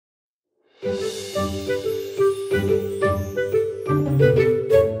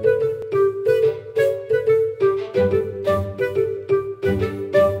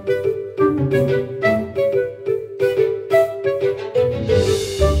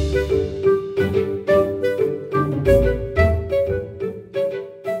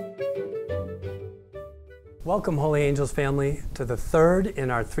Welcome, Holy Angels family, to the third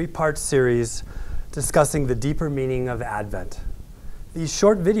in our three-part series discussing the deeper meaning of Advent. These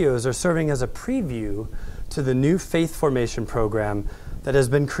short videos are serving as a preview to the new faith formation program that has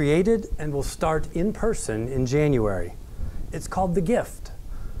been created and will start in person in January. It's called The Gift,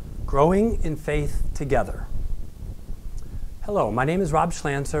 Growing in Faith Together. Hello, my name is Rob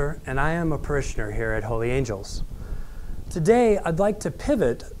Schlanzer, and I am a parishioner here at Holy Angels. Today, I'd like to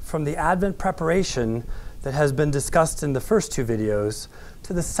pivot from the Advent preparation that has been discussed in the first two videos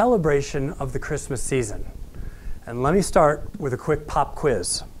to the celebration of the Christmas season. And let me start with a quick pop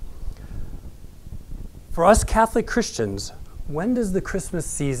quiz. For us Catholic Christians, when does the Christmas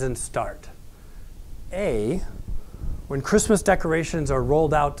season start? A, when Christmas decorations are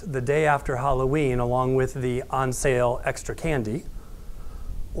rolled out the day after Halloween along with the on-sale extra candy.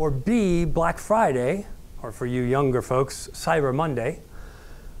 Or B, Black Friday, or for you younger folks, Cyber Monday.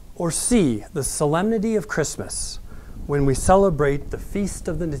 Or C, the solemnity of Christmas, when we celebrate the Feast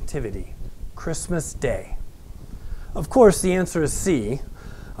of the Nativity, Christmas Day. Of course, the answer is C.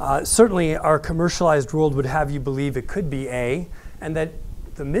 Certainly, our commercialized world would have you believe it could be A, and that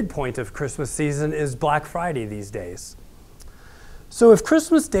the midpoint of Christmas season is Black Friday these days. So if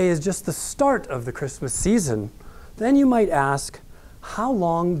Christmas Day is just the start of the Christmas season, then you might ask, how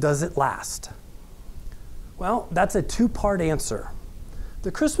long does it last? Well, that's a two-part answer. The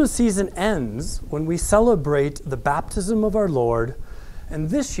Christmas season ends when we celebrate the baptism of our Lord,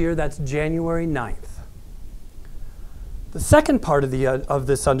 and this year that's January 9th. The second part of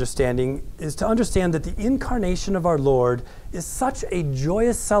this understanding is to understand that the incarnation of our Lord is such a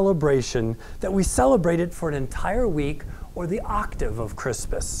joyous celebration that we celebrate it for an entire week or the octave of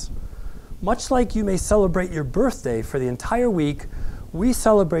Christmas. Much like you may celebrate your birthday for the entire week, we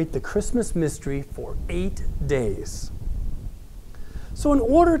celebrate the Christmas mystery for 8 days. So in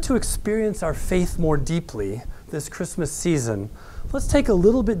order to experience our faith more deeply this Christmas season, let's take a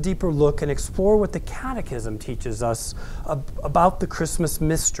little bit deeper look and explore what the Catechism teaches us about the Christmas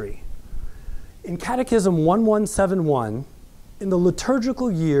mystery. In Catechism 1171, in the liturgical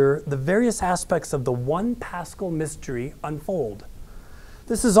year, the various aspects of the one Paschal mystery unfold.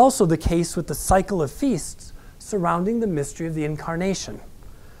 This is also the case with the cycle of feasts surrounding the mystery of the Incarnation,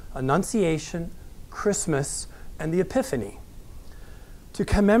 Annunciation, Christmas, and the Epiphany, to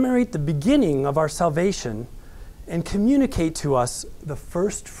commemorate the beginning of our salvation and communicate to us the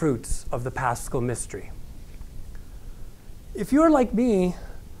first fruits of the Paschal mystery. If you're like me,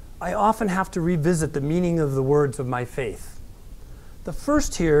 I often have to revisit the meaning of the words of my faith. The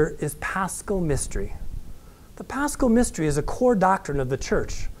first here is Paschal mystery. The Paschal mystery is a core doctrine of the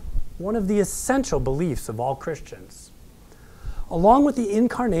Church, one of the essential beliefs of all Christians. Along with the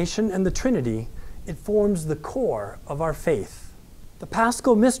Incarnation and the Trinity, it forms the core of our faith. The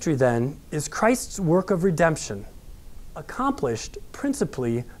Paschal mystery, then, is Christ's work of redemption, accomplished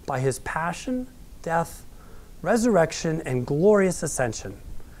principally by his passion, death, resurrection, and glorious ascension,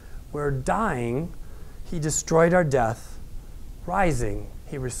 where dying, he destroyed our death, rising,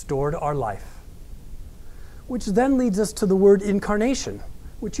 he restored our life. Which then leads us to the word incarnation,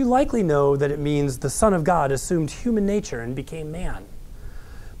 which you likely know that it means the Son of God assumed human nature and became man.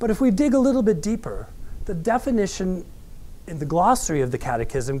 But if we dig a little bit deeper, the definition in the glossary of the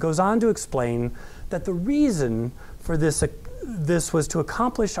Catechism goes on to explain that the reason for this was to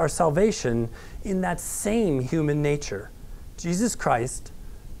accomplish our salvation in that same human nature. Jesus Christ,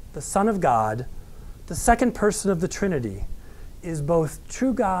 the Son of God, the second person of the Trinity, is both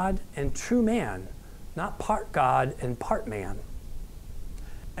true God and true man, not part God and part man.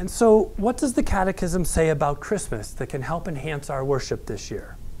 And so, what does the Catechism say about Christmas that can help enhance our worship this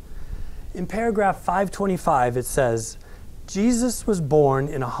year? In paragraph 525, it says, Jesus was born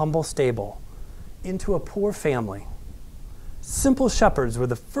in a humble stable, into a poor family. Simple shepherds were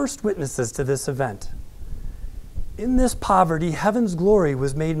the first witnesses to this event. In this poverty, heaven's glory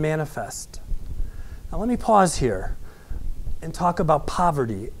was made manifest. Now let me pause here and talk about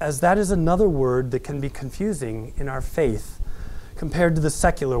poverty, as that is another word that can be confusing in our faith compared to the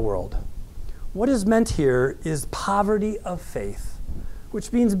secular world. What is meant here is poverty of faith,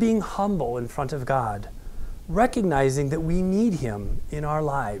 which means being humble in front of God, recognizing that we need him in our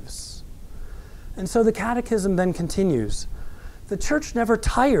lives. And so the Catechism then continues, the Church never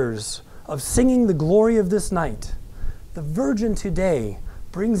tires of singing the glory of this night. The Virgin today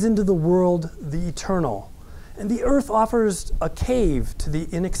brings into the world the eternal, and the earth offers a cave to the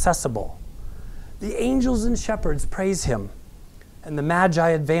inaccessible. The angels and shepherds praise him, and the Magi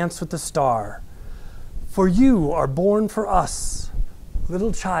advance with the star. For you are born for us,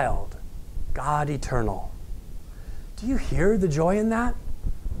 little child, God eternal. Do you hear the joy in that?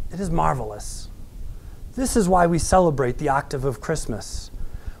 It is marvelous. This is why we celebrate the octave of Christmas.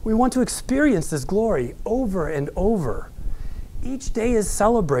 We want to experience this glory over and over. Each day is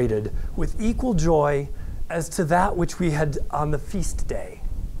celebrated with equal joy as to that which we had on the feast day.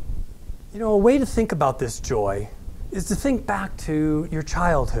 You know, a way to think about this joy is to think back to your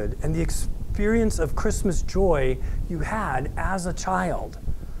childhood and the experience of Christmas joy you had as a child.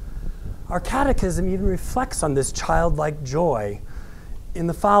 Our catechism even reflects on this childlike joy in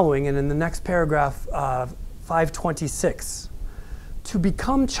the following and in the next paragraph, 526. To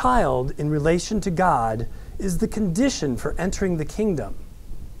become child in relation to God is the condition for entering the kingdom.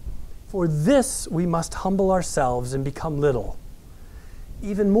 For this we must humble ourselves and become little.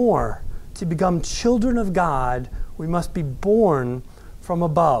 Even more, to become children of God, we must be born from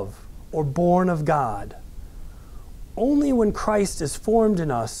above, or born of God. Only when Christ is formed in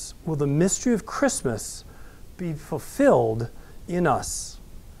us will the mystery of Christmas be fulfilled in us.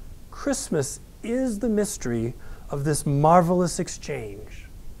 Christmas is the mystery of this marvelous exchange.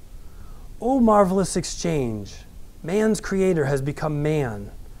 O marvelous exchange! Man's creator has become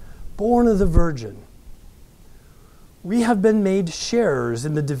man, born of the Virgin. We have been made sharers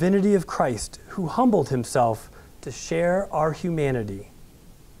in the divinity of Christ, who humbled himself to share our humanity.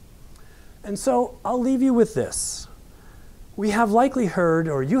 And so I'll leave you with this. We have likely heard,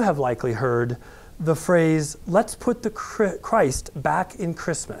 or you have likely heard, the phrase, let's put the Christ back in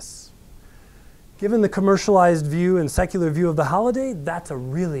Christmas. Given the commercialized view and secular view of the holiday, that's a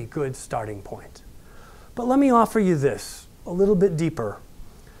really good starting point. But let me offer you this, a little bit deeper.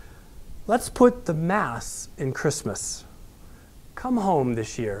 Let's put the Mass in Christmas. Come home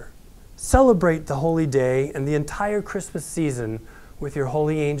this year. Celebrate the holy day and the entire Christmas season with your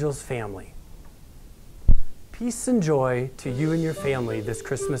Holy Angels family. Peace and joy to you and your family this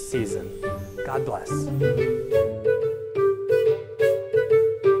Christmas season. God bless.